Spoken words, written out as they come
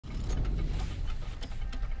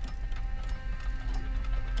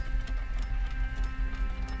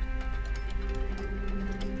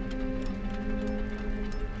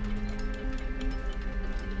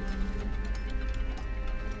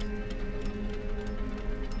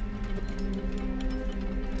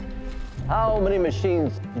How many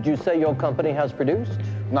machines did you say your company has produced?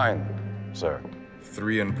 9, sir.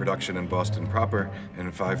 3 in production in Boston proper,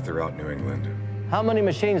 and 5 throughout New England. How many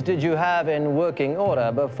machines did you have in working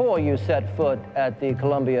order before you set foot at the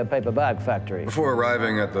Columbia paper bag factory? Before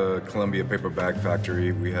arriving at the Columbia paper bag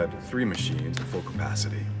factory, we had 3 machines at full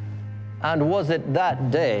capacity. And was it that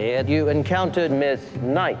day you encountered Miss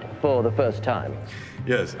Knight for the first time?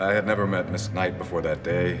 Yes, I had never met Miss Knight before that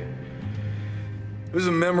day. It was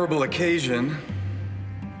a memorable occasion.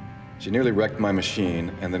 She nearly wrecked my machine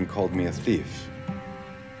and then called me a thief.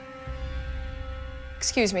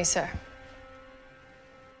 Excuse me, sir.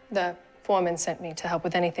 The foreman sent me to help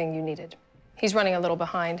with anything you needed. He's running a little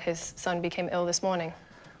behind. His son became ill this morning.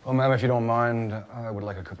 Well, ma'am, if you don't mind, I would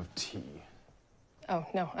like a cup of tea. Oh,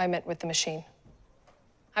 no, I meant with the machine.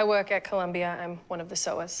 I work at Columbia. I'm one of the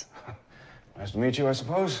sewers. Nice to meet you, I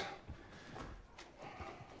suppose.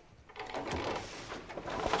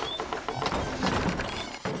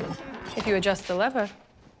 If you adjust the lever,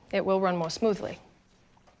 it will run more smoothly.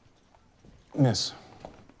 Miss.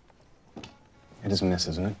 It is Miss,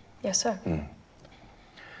 isn't it? Yes, sir. I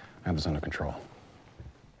have this under control.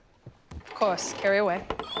 Of course, carry away.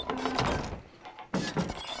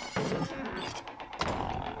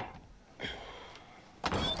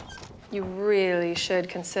 You really should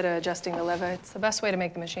consider adjusting the lever. It's the best way to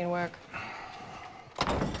make the machine work.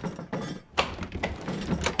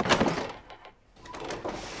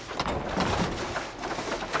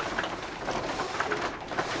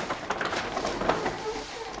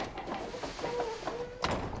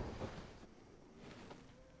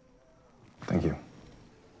 Thank you.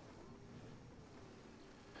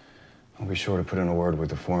 I'll be sure to put in a word with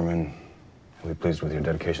the foreman. He'll be pleased with your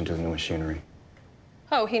dedication to the new machinery.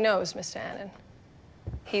 Oh, he knows, Mr. Annan.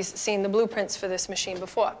 He's seen the blueprints for this machine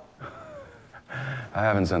before. I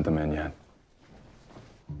haven't sent them in yet.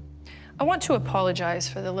 I want to apologize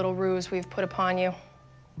for the little ruse we've put upon you.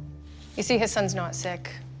 You see, his son's not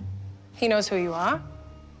sick. He knows who you are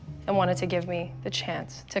and wanted to give me the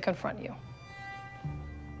chance to confront you.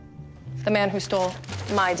 The man who stole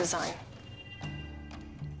my design.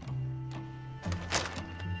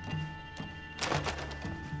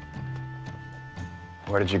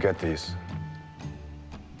 Where did you get these?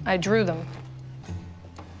 I drew them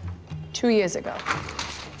 2 years ago.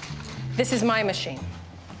 This is my machine.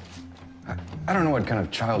 I don't know what kind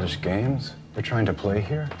of childish games they're trying to play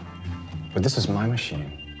here, but this is my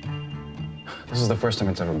machine. This is the first time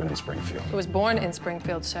it's ever been in Springfield. It was born in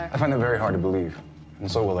Springfield, sir. I find that very hard to believe,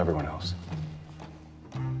 and so will everyone else.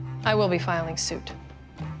 I will be filing suit.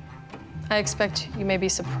 I expect you may be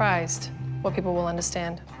surprised what people will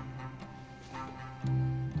understand.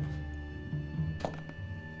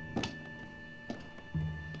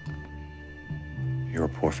 You're a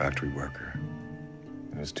poor factory worker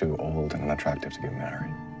who's too old and unattractive to get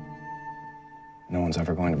married. No one's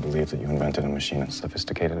ever going to believe that you invented a machine as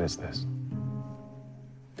sophisticated as this.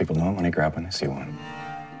 People know money grab when they see one.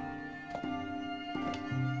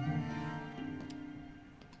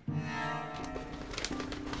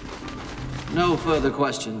 No further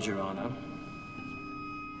questions, Your Honor.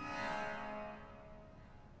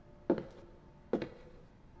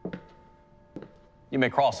 You may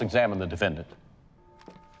cross-examine the defendant.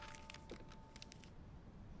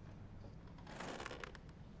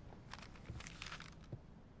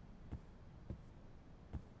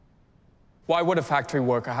 Why would a factory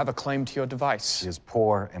worker have a claim to your device? He is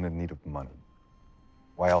poor and in need of money.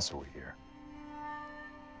 Why else are we here?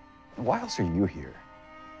 And why else are you here?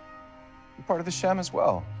 You're part of the sham as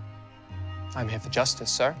well. I'm here for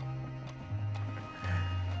justice, sir.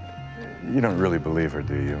 You don't really believe her,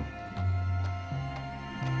 do you?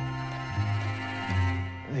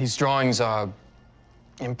 These drawings are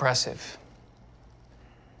impressive.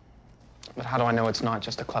 But how do I know it's not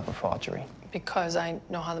just a clever forgery? Because I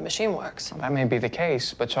know how the machine works. That may be the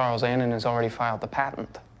case, but Charles Annan has already filed the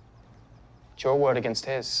patent. It's your word against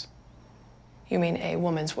his. You mean a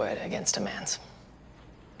woman's word against a man's?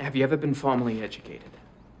 Have you ever been formally educated?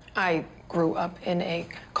 I grew up in a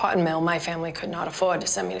cotton mill. My family could not afford to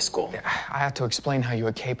send me to school. I have to explain how you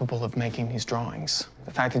are capable of making these drawings.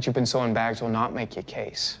 The fact that you've been sewing bags will not make your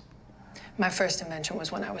case. My first invention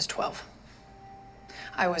was when I was 12.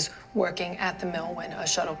 I was working at the mill when a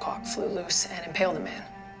shuttlecock flew loose and impaled a man.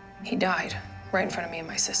 He died right in front of me and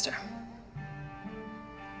my sister.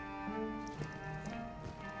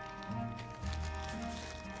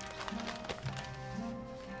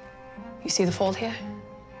 You see the fold here?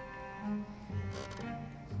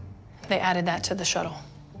 They added that to the shuttle.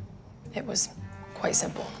 It was quite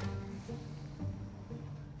simple.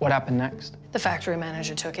 What happened next? The factory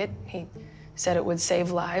manager took it. He said it would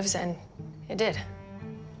save lives, and It did.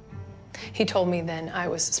 He told me then I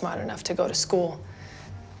was smart enough to go to school.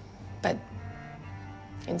 But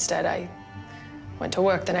instead, I went to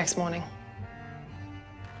work the next morning.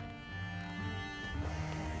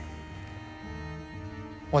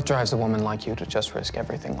 What drives a woman like you to just risk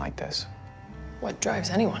everything like this? What drives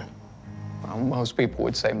anyone? Well, most people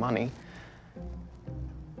would say money.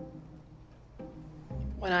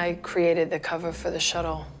 When I created the cover for the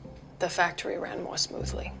shuttle, the factory ran more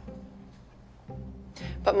smoothly.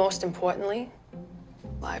 But most importantly,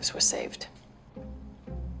 lives were saved.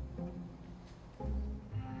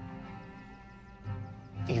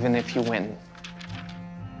 Even if you win.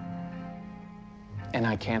 And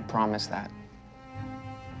I can't promise that.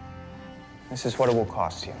 This is what it will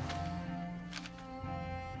cost you.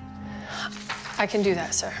 I can do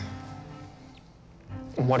that, sir.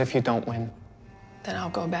 And what if you don't win? Then I'll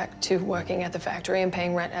go back to working at the factory and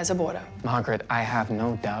paying rent as a boarder. Margaret, I have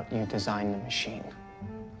no doubt you designed the machine.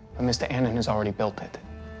 But Mr. Annan has already built it.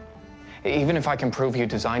 Even if I can prove you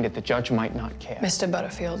designed it, the judge might not care. Mr.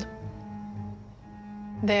 Butterfield,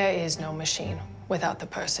 there is no machine without the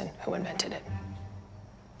person who invented it.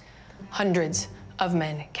 Hundreds of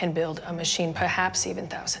men can build a machine, perhaps even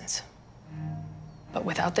thousands. But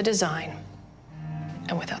without the design,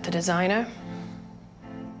 and without the designer,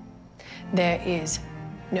 there is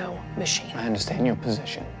no machine. I understand your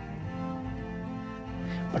position.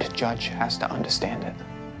 But a judge has to understand it.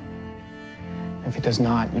 If he does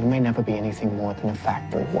not, you may never be anything more than a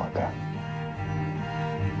factory worker.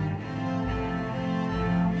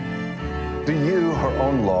 Do you, her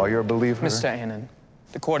own lawyer, believe her? Mr. Annan,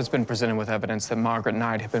 the court has been presented with evidence that Margaret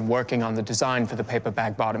Knight had been working on the design for the paper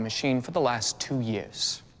bag bottom machine for the last 2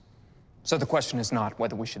 years. So the question is not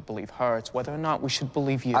whether we should believe her, it's whether or not we should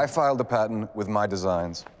believe you. I filed a patent with my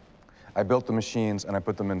designs. I built the machines and I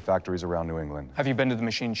put them in factories around New England. Have you been to the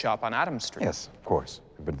machine shop on Adams Street? Yes, of course.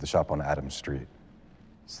 I've been to the shop on Adams Street.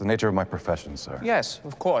 It's the nature of my profession, sir. Yes,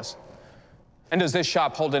 of course. And does this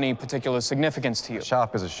shop hold any particular significance to you? A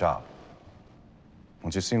shop is a shop.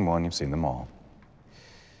 Once you've seen one, you've seen them all.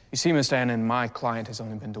 You see, Mr. Annan, my client has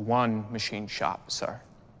only been to one machine shop, sir.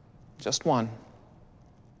 Just one.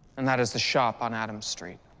 And that is the shop on Adams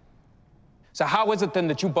Street. So how is it then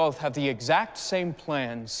that you both have the exact same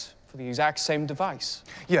plans for the exact same device?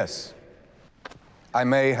 Yes. I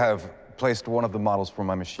may have placed one of the models for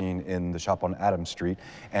my machine in the shop on Adams Street,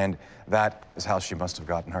 and that is how she must have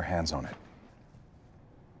gotten her hands on it.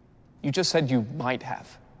 You just said you might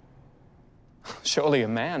have. Surely a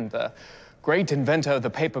man, the great inventor of the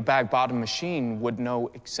paper bag bottom machine, would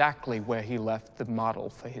know exactly where he left the model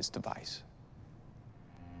for his device.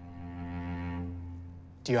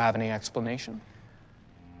 Do you have any explanation?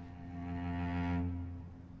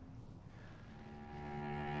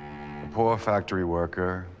 A poor factory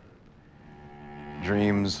worker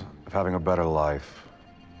dreams of having a better life.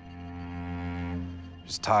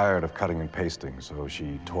 She's tired of cutting and pasting, so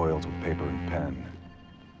she toils with paper and pen.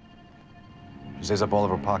 She saves up all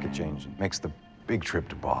of her pocket change and makes the big trip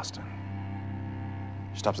to Boston.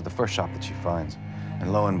 She stops at the first shop that she finds,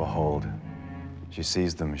 and lo and behold, she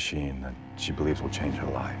sees the machine that she believes will change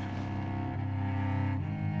her life.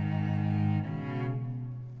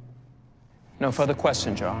 No further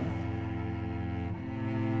questions, Your Honor.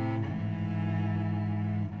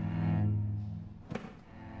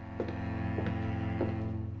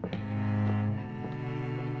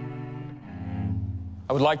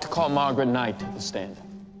 I would like to call Margaret Knight to the stand.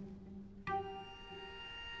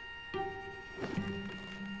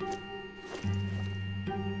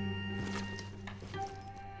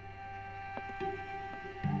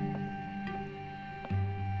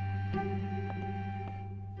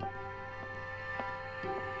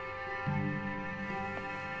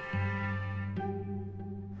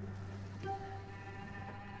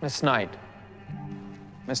 Miss Knight,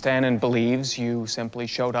 Mr. Annan believes you simply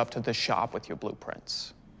showed up to the shop with your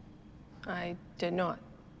blueprints. I did not.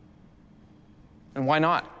 And why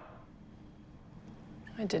not?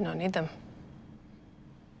 I did not need them.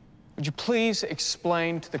 Would you please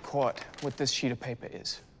explain to the court what this sheet of paper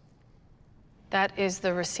is? That is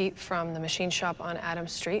the receipt from the machine shop on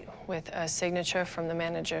Adams Street with a signature from the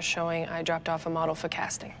manager showing I dropped off a model for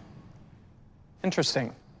casting.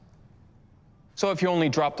 Interesting. So if you only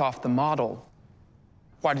dropped off the model,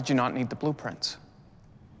 why did you not need the blueprints?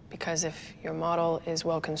 Because if your model is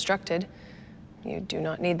well constructed, you do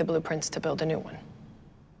not need the blueprints to build a new one.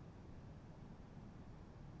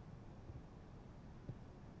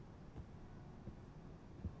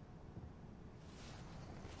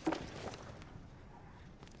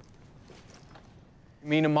 You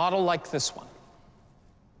mean a model like this one?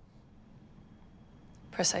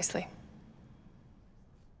 Precisely.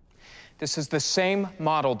 This is the same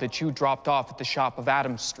model that you dropped off at the shop of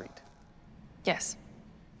Adams Street. Yes.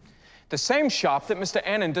 The same shop that Mr.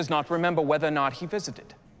 Annan does not remember whether or not he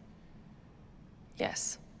visited.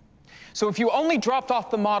 Yes. So if you only dropped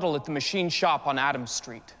off the model at the machine shop on Adams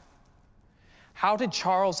Street, how did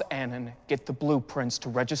Charles Annan get the blueprints to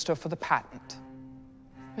register for the patent?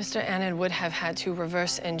 Mr. Annan would have had to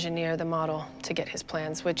reverse engineer the model to get his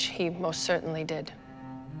plans, which he most certainly did.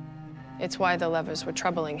 It's why the levers were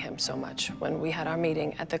troubling him so much when we had our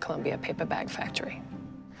meeting at the Columbia paper bag factory.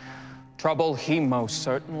 Trouble he most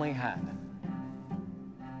certainly had.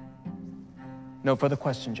 No further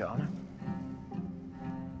questions, Your Honor.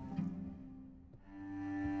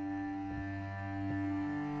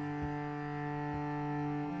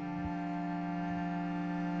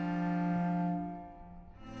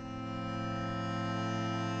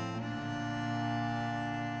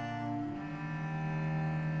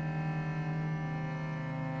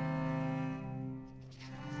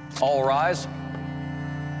 All rise.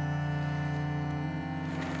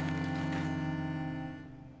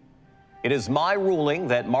 It is my ruling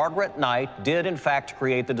that Margaret Knight did in fact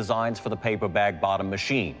create the designs for the paper bag bottom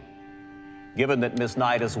machine. Given that Miss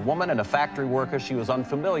Knight is a woman and a factory worker, she was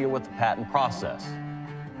unfamiliar with the patent process.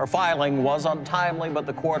 Her filing was untimely, but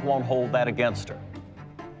the court won't hold that against her.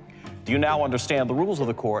 Do you now understand the rules of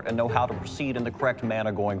the court and know how to proceed in the correct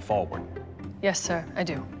manner going forward? Yes, sir, I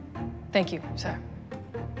do. Thank you, sir.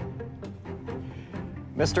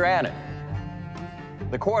 Mr. Annan,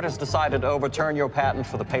 the court has decided to overturn your patent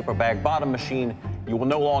for the paper bag bottom machine. You will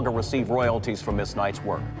no longer receive royalties for Miss Knight's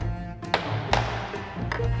work.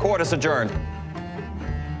 Court is adjourned.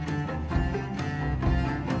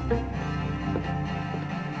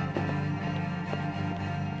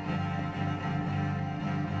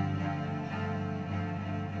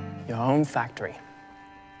 Your own factory.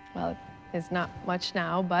 Well, it's not much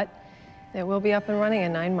now, but it will be up and running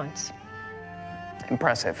in 9 months.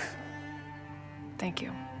 Impressive. Thank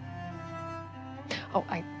you. Oh,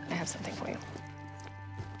 I have something for you.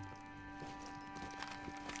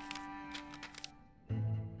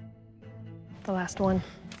 The last one.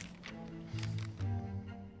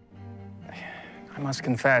 I must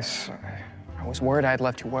confess, I was worried I'd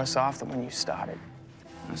left you worse off than when you started.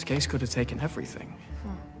 This case could have taken everything.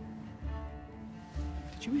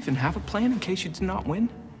 Did you even have a plan in case you did not win?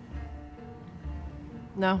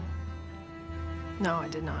 No. No, I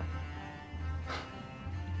did not.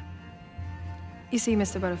 You see,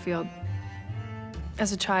 Mr. Butterfield,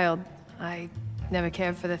 as a child, I never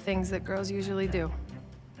cared for the things that girls usually do.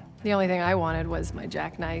 The only thing I wanted was my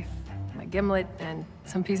jackknife, my gimlet, and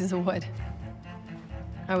some pieces of wood.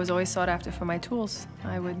 I was always sought after for my tools.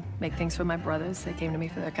 I would make things for my brothers. They came to me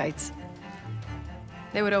for their kites.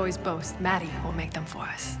 They would always boast, Maddie will make them for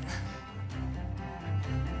us.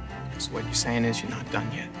 So what you're saying is you're not done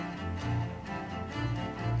yet?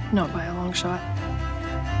 Not by a long shot.